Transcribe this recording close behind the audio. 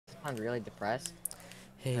I'm really depressed.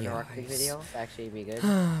 Hey And a rock big guys. video would actually be good.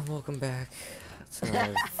 Welcome back to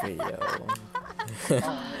another video.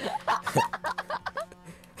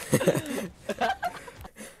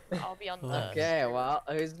 I'll be on the. Okay, well,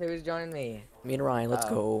 who's joining me? Me and Ryan, let's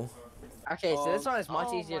go. Okay, so this one is much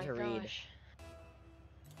Oh easier my to read. gosh.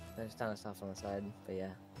 There's a ton of stuff on the side, but yeah.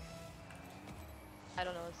 I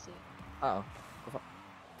don't know what to see. Uh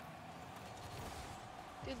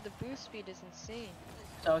Dude, the boost speed is insane.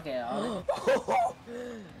 Okay, oh.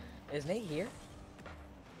 Is Nate here?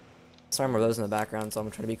 Sorry, my brother's in the background, so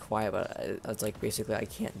I'm trying to be quiet, but it's like basically I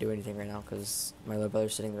can't do anything right now because my little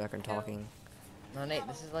brother's sitting in the background talking. No, Nate,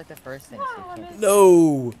 this is like the first thing. So you can't...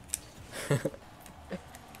 No!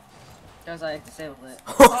 because I disabled it.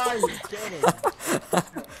 Oh, you kidding?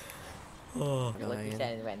 Oh, You're like you Ryan.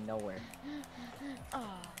 said, it went nowhere.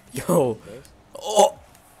 Ah. Yo! This? Oh!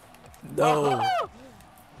 No!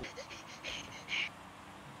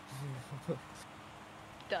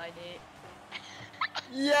 Died it.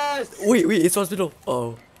 Yes! Wait, it's hospital!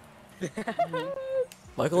 Oh.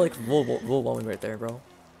 Michael, like, roll bombing right there, bro.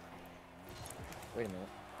 Wait a minute.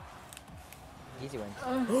 Easy win.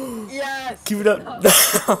 Yes! Keep it up!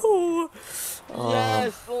 No!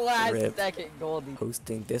 Yes! Last rip. second goldie.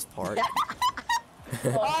 Posting this part.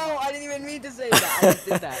 Oh, I didn't even mean to say that. I just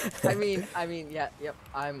did that. I mean, yeah, yep.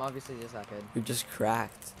 I'm obviously just not good. You just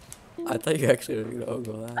cracked. I thought you actually were gonna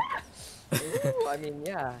go that. Ooh, I mean,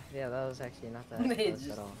 yeah, that was actually not that It's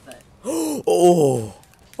close at all. Oh!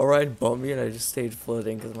 Alright, bumped me and I just stayed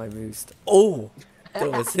floating because of my boost. Oh! That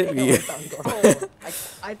almost hit me. Oh,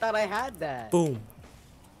 I thought I had that. Boom.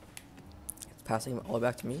 It's passing all the way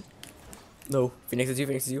back to me. No. Phoenix is you,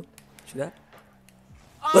 Phoenix is you. Shoot that.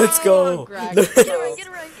 Let's go! Cracked. No. Get around, get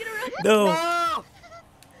around, get around! No! No!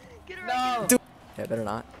 Get around, No! Dude. Yeah, better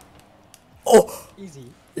not. Oh! Easy.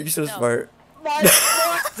 You're so No. smart. My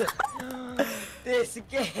what? This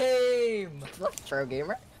game! Pro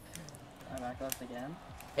gamer. I'm back left again.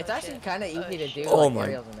 It's Oh, actually shit. kind of Oh, easy to shit. do Oh like my-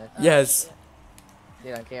 aerials in this. Yes.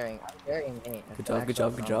 Dude, I'm carrying Nate. Good job, good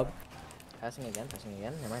job, good job. Passing again.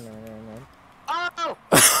 Never mind. Oh!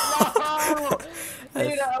 No!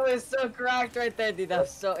 Dude, I was so cracked right there, dude. That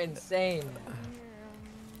was so insane.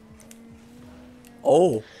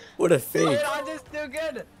 Oh! What a Dude, fake. I'm just too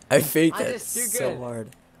good. I faked I'm that just too so good. hard.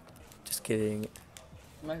 Just kidding.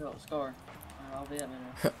 Michael, score. I'll be at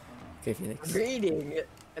minute. Okay, Phoenix. Reading.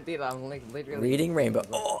 Dude, I'm like literally Reading Rainbow.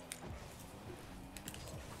 Oh!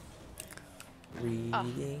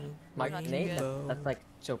 Reading Mike, Not too Nate, Rainbow. that's like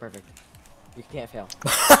so perfect. You can't fail.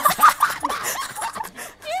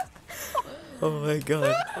 Oh my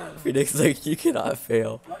god. Phoenix is like, you cannot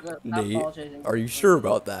fail. Nate, are you sure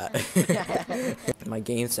about that? My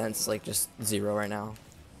game sense is like just 0 right now.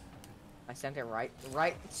 I sent it right,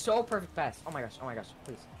 so perfect pass. Oh my gosh,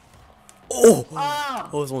 please. Oh! Ah!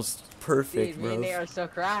 That was almost perfect, Dude, me and bro. Nate are so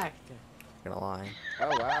cracked. Not gonna lie.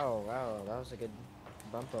 Oh wow, that was a good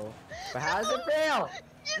bumpo. But how does it fail?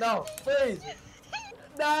 No, please.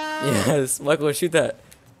 No. Yes, Michael, shoot that.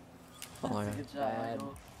 Oh my god. Good job, Bad.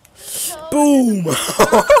 Michael. Boom!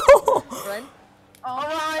 Friend? Oh,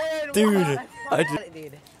 Ryan! Dude, what? I just...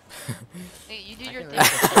 Dude. Hey, you do I your can thing.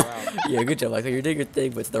 make this so well. Yeah, good job, Michael. You're doing your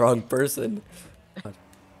thing, but it's the wrong person.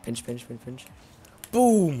 Pinch.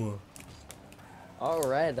 Boom! Oh,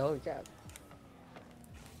 red. Holy crap.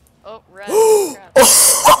 Oh, red. Crap.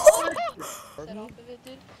 Set off of it,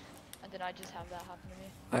 dude. And then I just have that happen to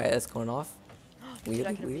me. Alright, that's going off. Dude, I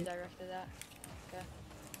Weed, could have weed. redirected that. Okay.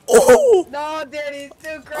 Oh! No, dude, he's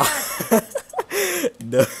too cracked.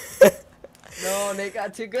 No. No, Nate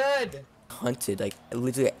got too good. Hunted, like,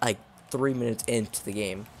 literally, like, 3 minutes into the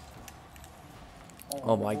game.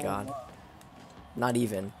 Oh my god. Not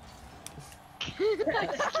even. I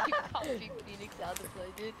just keep copying Phoenix out to play,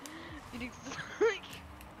 dude. Phoenix is like,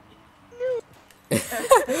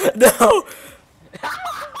 No!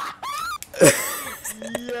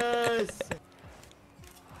 Yes.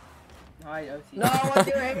 Alright, OT. No, what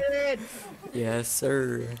you hanging it? Yes,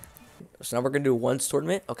 sir. So now we're gonna do one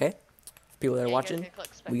tournament, okay? People that are yeah, you guys watching, can click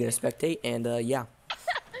we gonna spectate. spectate, and yeah.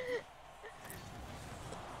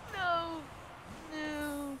 No.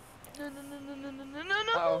 No.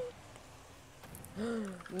 Uh oh.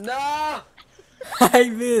 No. I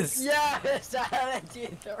missed! Yes, I let you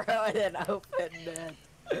throw it and open it.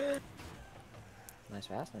 Nice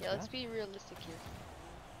pass, nice Yeah, let's pass. be realistic here.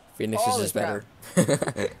 Phoenix is Holy just crap.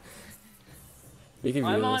 better. We can be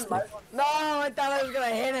I'm on realistic. Michael. No, I thought I was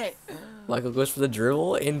gonna hit it. Michael goes for the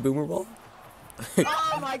dribble in Boomerball.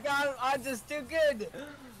 Oh my god, I'm just too good.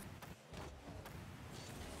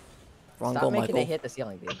 Wrong Stop goal, making Michael. it hit the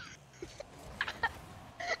ceiling, dude.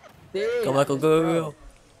 Dude, Go, I'm Michael, just go, pro. go, go.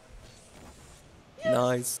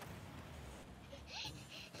 Nice.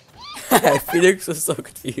 Phoenix was so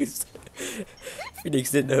confused. Phoenix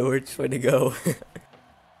didn't know which way to go.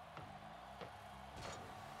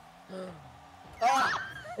 Bro,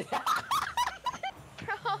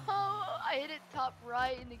 I hit it top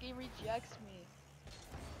right and the game rejects me.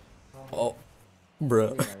 Oh, bro.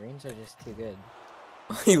 Dude, my rings are just too good.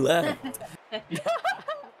 He left.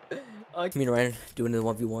 Me and Ryan doing the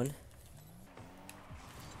 1v1.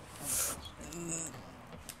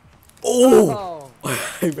 Oh! I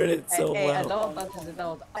read it so hey, well. adult versus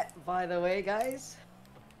adult. By the way, guys,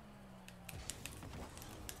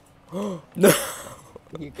 No!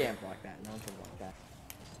 you can't block that. No one can block that.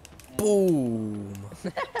 Boom!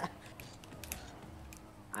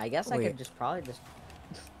 I guess I Wait. could just probably just.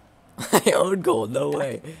 I own gold, no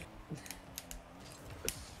way.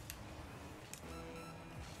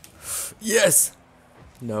 Yes!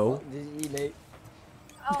 No. Did you Nate?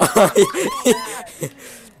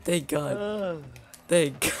 Thank God.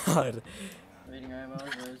 Thank God. Reading Rainbow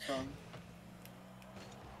is really strong.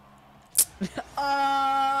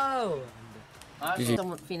 Oh! Did you-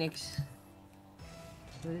 Someone Phoenix.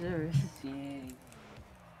 Yay.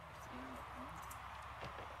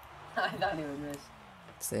 I thought he would miss.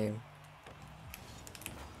 Same.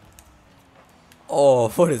 Oh,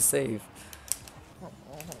 what a save.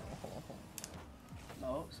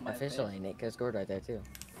 No, somebody Officially, Nate could have scored right there too.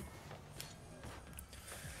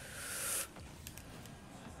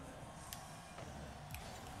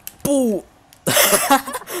 Boo!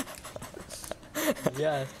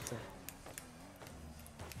 Yes.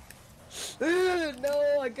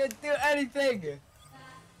 No, I couldn't do anything.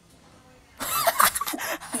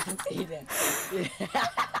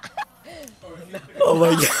 Oh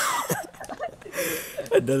my God.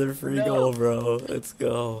 Another free goal, bro. Let's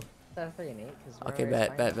go. That's pretty neat. 'Cause we're Okay,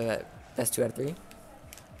 already bet. That's 2 out of 3.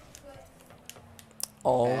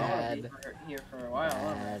 Oh. Bad. Here for a while.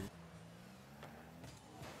 huh? Bad.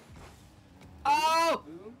 Oh!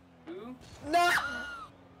 Ooh, ooh. No!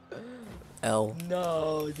 L.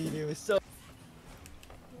 No, dude, it was so.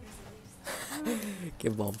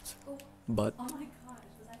 Get bumped. But. Oh my gosh,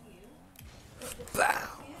 was that you? Bow.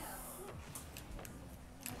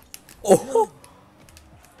 Oh!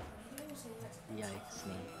 Yikes,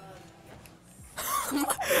 Nate.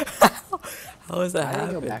 How is that How did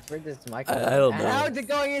it go happening? backwards? It's my I goal. don't And know. how is it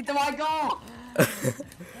going into my goal?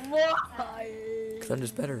 Why? Cause I'm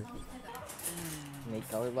just better. Nate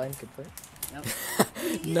colorblind could put.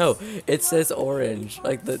 No, it says orange.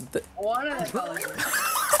 Like the One of the colors.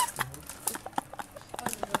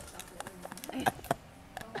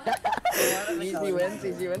 Easy wins,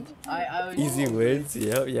 easy wins. I was easy wins.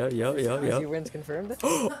 Yep. Easy wins confirmed.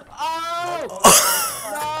 Oh!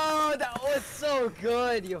 No, that was so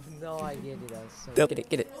good. You have no idea, dude. That was so good.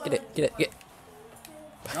 Get it.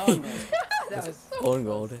 No, no. That was so Own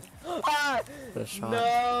gold. ah, What a shot.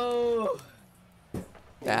 no.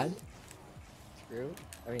 Bad? Screw.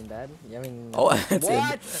 I mean bad. I mean. Oh, that's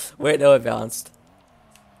what? in. Wait, no, it bounced.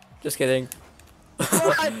 Just kidding.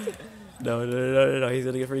 What? No. He's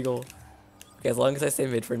gonna get free goal. Okay, as long as I stay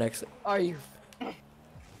mid for next. Are you?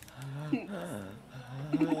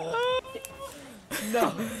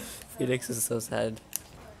 No. Phoenix is so sad.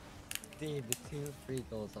 Dude, the 2 free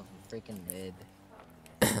goals off of freaking mid.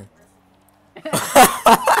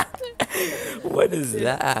 What does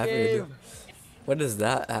that happen? Game. What does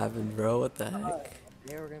that happen, bro? What the heck?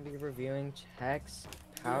 Today we're gonna be reviewing Chex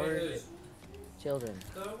Powered Children.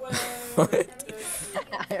 What?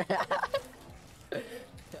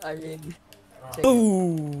 I mean,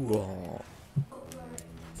 Ooh.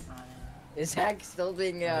 is Zach still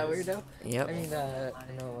being weirdo? Yep. I mean, no,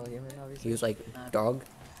 William, obviously. He was like dog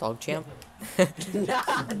champ.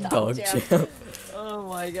 Dog Dog champ. champ. Oh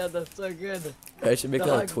my god, that's so good. I should make a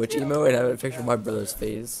Dog Twitch champ. emo and have a picture of my brother's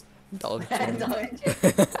face. Dog champ. Dog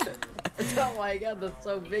Oh my god, that's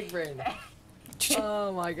so big brain.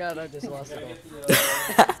 Oh my god, I just lost it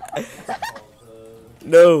all.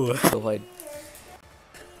 No. Go play.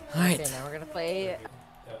 Alright. Okay, now we're gonna play. What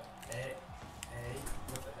the heck?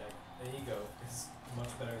 There you go. It's much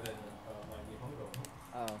better than my new home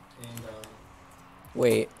Oh. And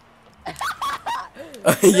Wait.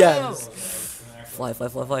 Yes. no.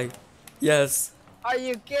 Fly. Yes. Are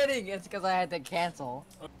you kidding? It's because I had to cancel.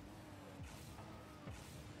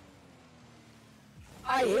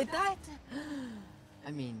 I hit that?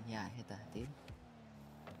 I mean, yeah, I hit that, dude.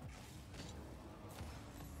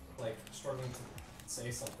 Like struggling to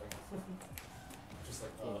say something. Just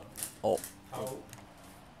like Oh. how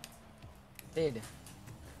Dude.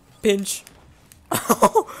 Pinch. I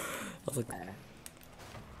was like,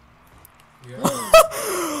 yeah.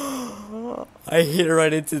 I hit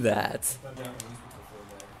right into that. But down at least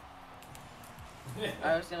we could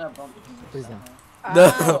I was gonna bump. Please no. No,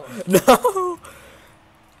 Ow! no.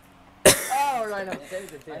 Oh, right up.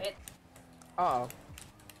 There's it, I too. hit. Uh-oh.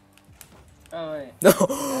 Oh wait. No.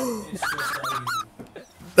 It's just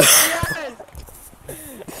that Yes!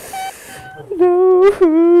 No. easy.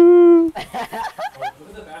 Oh, look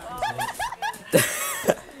at the bathrooms.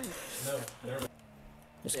 No, never mind.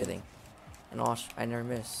 Just kidding. And Osh, I never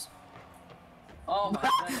miss. Oh my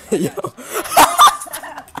Yo. god.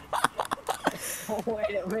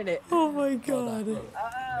 Wait a minute. Oh my god. Bro,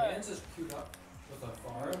 man's just queued up with a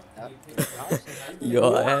far. and he picked it up.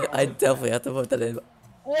 Yo, I definitely have to put that in.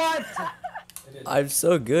 What? It is. I'm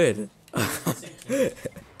so good.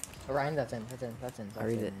 Ryan, that's in. I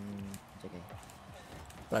read it. It's okay.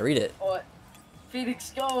 But I read it. What?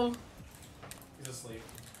 Phoenix, go! He's asleep.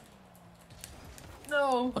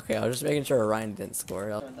 No! Okay, I was just making sure Orion didn't score.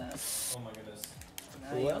 For that. Oh my goodness.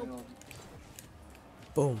 Now you Well. go.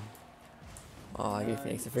 Boom. Oh, I gave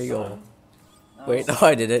Phoenix a free goal. No. Wait, no,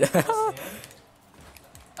 I did it. Stand.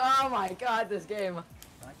 Oh my god, this game.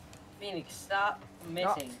 Phoenix, stop Oh,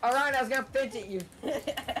 missing. Ryan, I was gonna pitch at you.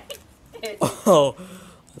 Oh,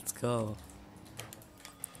 let's go.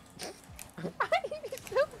 I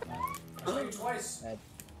shot you twice. Bad.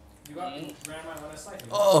 You got ran my line of sight.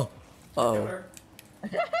 Oh, oh, Killer.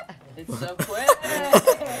 It's so quick!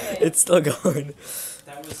 it's still going.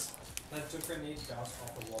 That took grenade bounced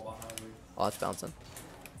off the wall behind you. Oh, it's bouncing.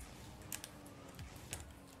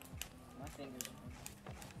 My fingers.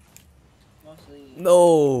 Mostly.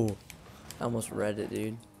 No, I almost read it,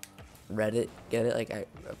 dude. Reddit, get it? Like I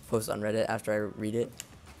post on Reddit after I read it.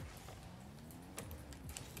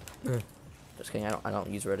 Just kidding. I don't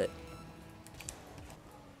use Reddit.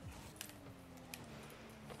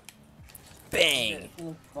 Bang!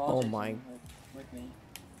 Oh my. With me.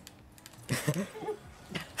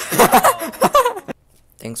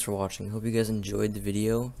 Thanks for watching. Hope you guys enjoyed the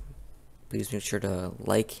video. Please make sure to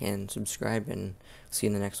like and subscribe, and see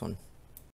you in the next one.